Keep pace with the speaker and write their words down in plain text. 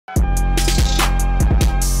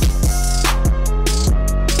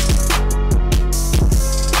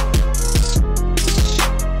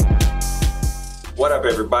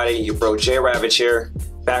everybody? Your bro Ravage here,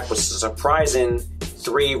 back with a surprising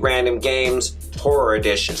 3 random games horror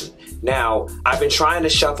edition. Now, I've been trying to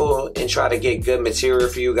shuffle and try to get good material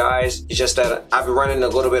for you guys. It's just that I've been running a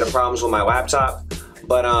little bit of problems with my laptop,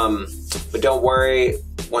 but don't worry.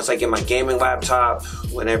 Once I get my gaming laptop,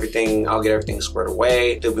 I'll get everything squared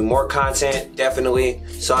away. There'll be more content, definitely.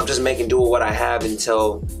 So I'm just making do with what I have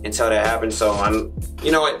until that happens. So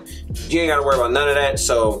you know what? You ain't gotta worry about none of that.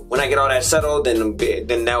 So when I get all that settled, then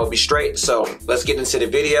that will be straight. So let's get into the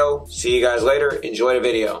video. See you guys later. Enjoy the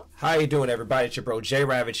video. How you doing, everybody? It's your bro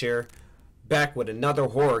Ravage here, back with another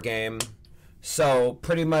horror game. So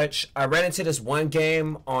pretty much, I ran into this one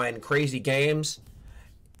game on Crazy Games.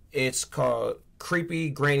 It's called Creepy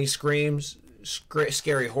Granny Screams,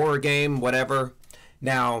 scary horror game, whatever.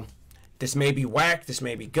 Now, this may be whack, this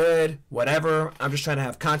may be good, whatever. I'm just trying to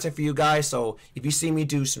have content for you guys, so if you see me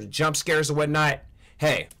do some jump scares or whatnot,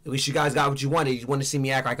 hey, at least you guys got what you wanted. You want to see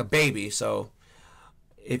me act like a baby, so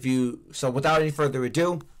without any further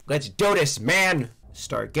ado, let's do this, man.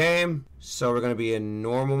 Start game. So we're gonna be in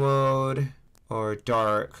normal mode or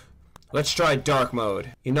dark. Let's try dark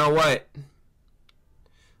mode. You know what?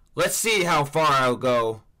 Let's see how far I'll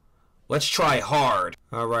go. Let's try hard.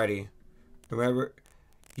 Alrighty. Remember,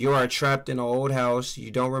 you are trapped in an old house.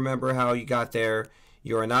 You don't remember how you got there.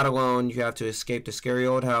 You are not alone. You have to escape the scary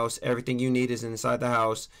old house. Everything you need is inside the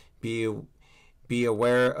house. Be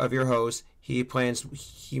aware of your host. He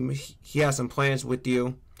has some plans with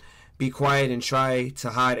you. Be quiet and try to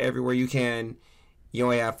hide everywhere you can. You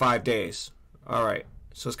only have 5 days. Alright.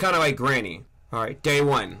 So it's kind of like Granny. Alright, day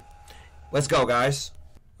 1. Let's go, guys.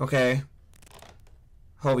 Okay.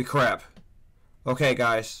 Holy crap. Okay,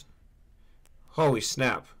 guys. Holy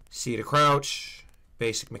snap. See to crouch.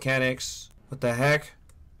 Basic mechanics. What the heck?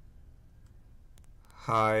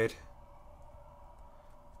 Hide.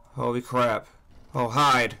 Holy crap. Oh,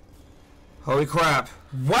 hide. Holy crap.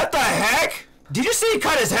 What the heck? Did you see he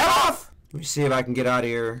cut his head off? Let me see if I can get out of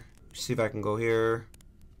here. Let me see if I can go here.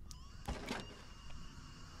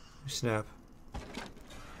 Snap.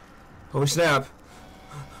 Holy snap.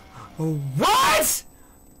 What?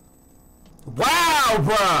 Wow,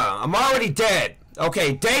 bruh. I'm already dead.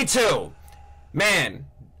 Okay, day 2. Man,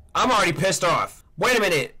 I'm already pissed off. Wait a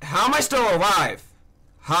minute. How am I still alive?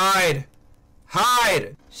 Hide.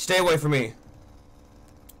 Hide. Stay away from me.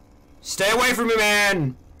 Stay away from me,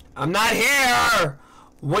 man. I'm not here.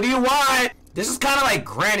 What do you want? This is kind of like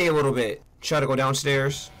Granny a little bit. Try to go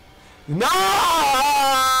downstairs. No!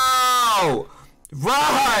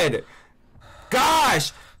 Run!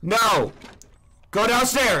 Gosh! No! Go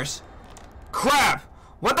downstairs! Crap!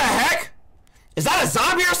 What the heck? Is that a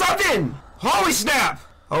zombie or something? Holy snap!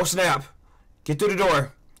 Oh snap. Get through the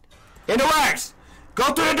door. Interact! Go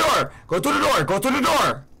through the door! Go through the door! Go through the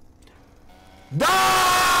door!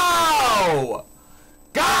 No!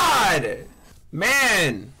 God!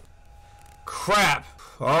 Man! Crap.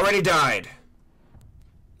 Already died.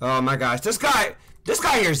 Oh my gosh. This guy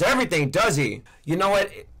hears everything, does he? You know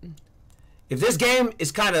what? If this game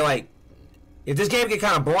is kind of like, if this game get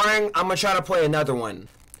kind of boring, I'm gonna try to play another one.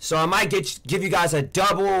 So I might give you guys a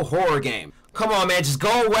double horror game. Come on, man, just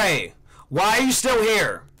go away. Why are you still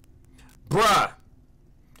here? Bruh.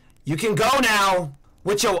 You can go now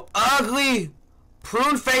with your ugly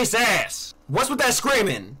prune face ass. What's with that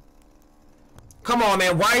screaming? Come on,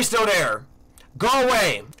 man, why are you still there? Go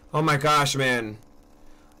away. Oh my gosh, man.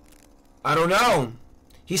 I don't know.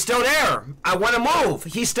 He's still there. I want to move.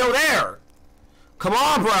 He's still there. Come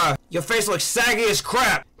on, bruh. Your face looks saggy as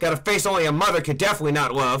crap. Got a face only a mother could definitely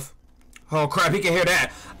not love. Oh, crap. He can hear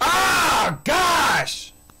that. Ah,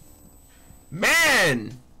 gosh.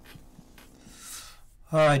 Man.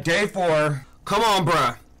 Alright, day 4. Come on,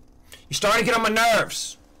 bruh. You're starting to get on my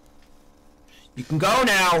nerves. You can go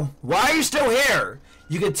now. Why are you still here?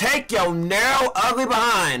 You can take your narrow, ugly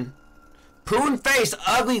behind. Prune face,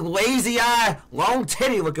 ugly, lazy eye, long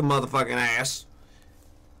titty looking motherfucking ass.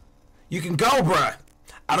 You can go, bruh.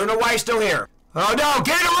 I don't know why you're still here. Oh no,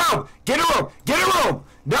 get in a room! Get in a room! Get in a room!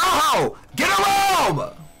 No! Get in a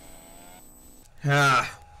room!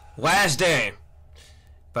 Last day.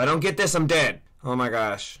 If I don't get this, I'm dead. Oh my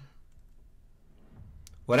gosh.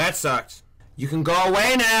 Well, that sucked. You can go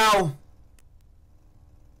away now.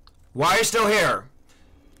 Why are you still here?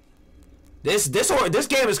 This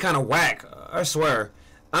game is kind of whack. I swear.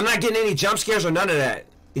 I'm not getting any jump scares or none of that.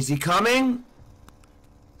 Is he coming?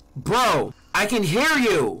 Bro, I can hear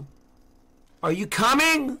you. Are you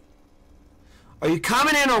coming? Are you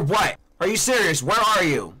coming in or what? Are you serious? Where are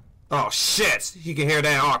you? Oh shit. He can hear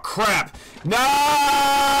that. Oh crap. No!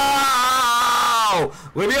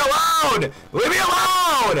 Leave me alone! Leave me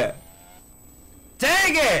alone!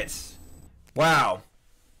 Dang it! Wow.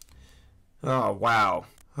 Oh, wow.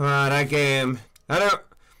 That game.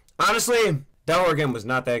 Honestly, that horror game was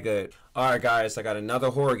not that good. Alright, guys, I got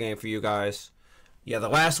another horror game for you guys. Yeah, the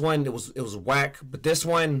last one, it was whack, but this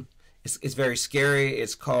one, it's very scary.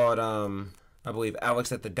 It's called, I believe,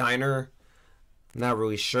 Alex at the Diner. I'm not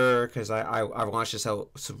really sure, because I launched this out.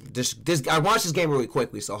 So I launched this game really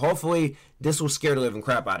quickly, so hopefully this will scare the living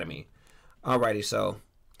crap out of me. Alrighty, so.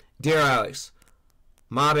 Dear Alex,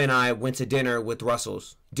 Mom and I went to dinner with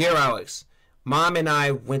Russells. Dear Alex, Mom and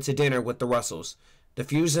I went to dinner with the Russells. The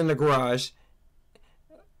fuse in the garage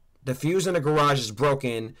is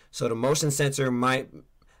broken, so the motion sensor might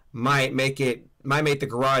make the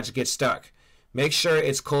garage get stuck. Make sure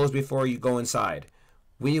it's closed before you go inside.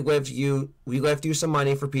 We left you some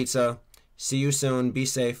money for pizza. See you soon. Be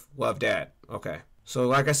safe. Love, Dad. Okay. So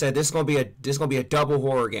like I said, this is gonna be a double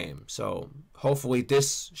horror game. So hopefully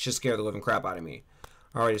this should scare the living crap out of me.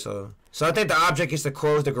 Alrighty, so I think the object is to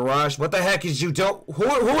close the garage. What the heck is you do?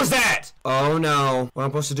 Who is that? Oh no. What am I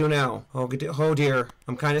supposed to do now? Oh dear.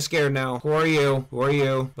 I'm kind of scared now. Who are you? Who are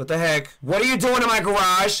you? What the heck? What are you doing in my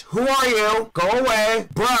garage? Who are you? Go away.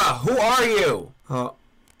 Bruh, who are you?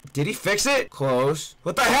 Did he fix it? Close.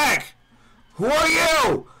 What the heck? Who are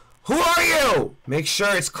you? Who are you? Make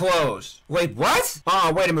sure it's closed. Wait, what?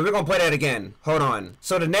 Oh, wait a minute. We're gonna play that again. Hold on.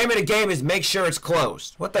 So the name of the game is Make Sure It's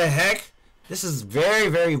Closed. What the heck? This is very,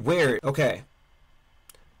 very weird. Okay.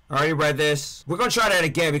 I already read this. We're gonna try that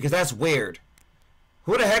again because that's weird.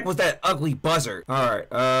 Who the heck was that ugly buzzard? Alright,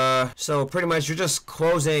 so pretty much you're just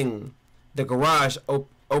closing the garage,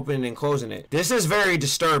 opening and closing it. This is very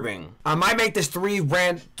disturbing. I might make this three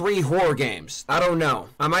horror games. I don't know.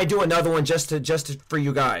 I might do another one just for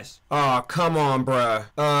you guys. Oh, come on, bruh.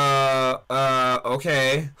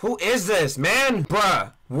 Okay. Who is this, man?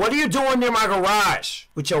 Bruh, what are you doing near my garage?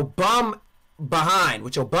 With your bum behind,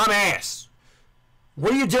 with your bum ass.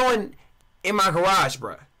 What are you doing in my garage,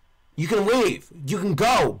 bruh? You can leave. You can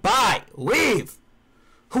go. Bye. Leave.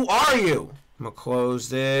 Who are you? I'm gonna close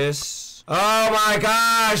this. Oh my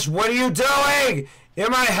gosh, what are you doing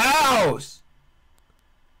in my house?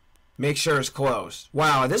 Make sure it's closed.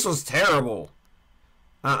 Wow, this was terrible.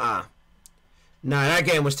 Nah, that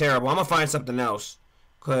game was terrible. I'm gonna find something else.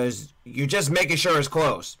 Because you're just making sure it's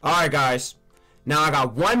closed. Alright, guys. Now I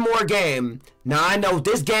got one more game. Now I know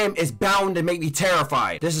this game is bound to make me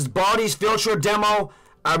terrified. This is Baldi's Field Trip Demo.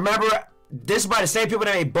 I remember this is by the same people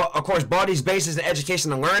that made, of course, Baldi's Basis in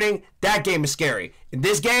Education and Learning. That game is scary. And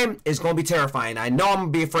this game is going to be terrifying. I know I'm going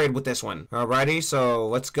to be afraid with this one. Alrighty, so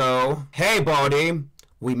let's go. Hey, Baldi.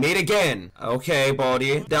 We meet again. Okay,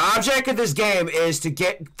 Baldi. The object of this game is to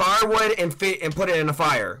get firewood and put it in a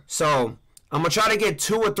fire. So I'm going to try to get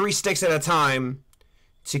 2 or 3 sticks at a time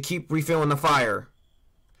to keep refilling the fire.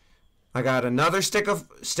 I got another stick of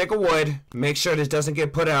wood. Make sure this doesn't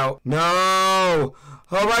get put out. No!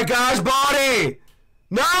 Oh my gosh, Baldi!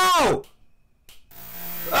 No!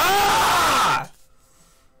 Ah!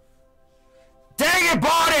 Dang it,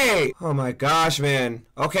 Baldi! Oh my gosh, man.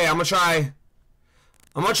 Okay, I'm gonna try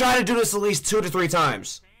to do this at least 2 to 3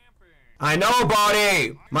 times. I know,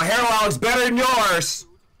 Baldi! My hair looks better than yours!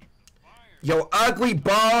 Yo ugly,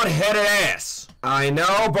 bald-headed ass. I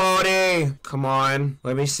know, Baldi. Come on.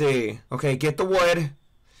 Let me see. Okay, get the wood.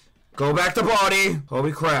 Go back to Baldi.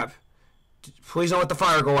 Holy crap. Please don't let the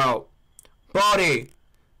fire go out. Baldi.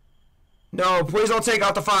 No, please don't take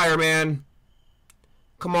out the fire, man.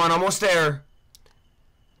 Come on, almost there.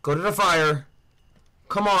 Go to the fire.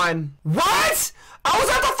 Come on. What? I was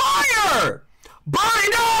at the fire! Baldi,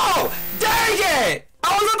 no! Dang it!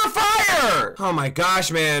 I was at the fire! Oh my gosh,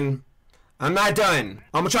 man. I'm not done.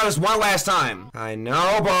 I'm gonna try this one last time. I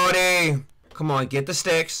know, Baldi. Come on, get the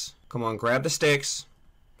sticks. Come on, grab the sticks.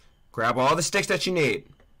 Grab all the sticks that you need.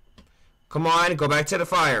 Come on, go back to the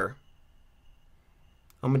fire.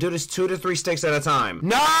 I'm gonna do this 2 to 3 sticks at a time.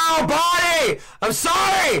 No, Baldi! I'm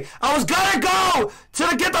sorry! I was gonna go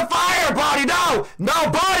to get the fire, Baldi! No! No,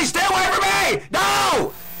 Baldi, stay away from me!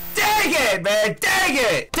 No! Dang it, man! Dang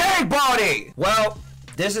it! Dang, Baldi! Well,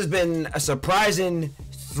 this has been a surprising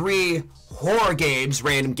 3 horror games,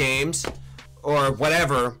 random games, or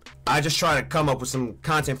whatever. I just try to come up with some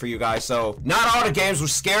content for you guys. So not all the games were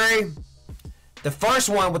scary. The first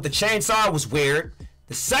one with the chainsaw was weird.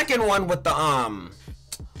 The second one with the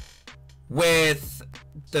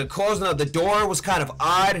closing of the door was kind of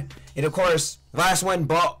odd. And of course, last one,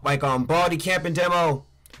 Baldi camping demo.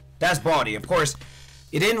 That's Baldi. Of course,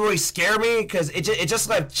 it didn't really scare me because it just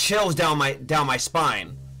left chills down my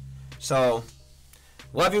spine. So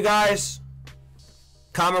love you guys.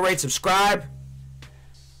 Comment, rate, subscribe.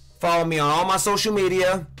 Follow me on all my social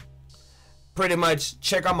media. pretty much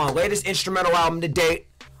check out my latest instrumental album to date.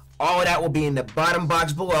 All of that will be in the bottom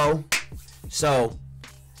box below. So,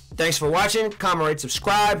 thanks for watching. Comment, rate,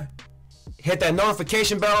 subscribe. Hit that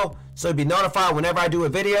notification bell so you'll be notified whenever I do a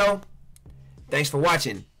video. Thanks for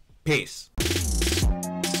watching. Peace.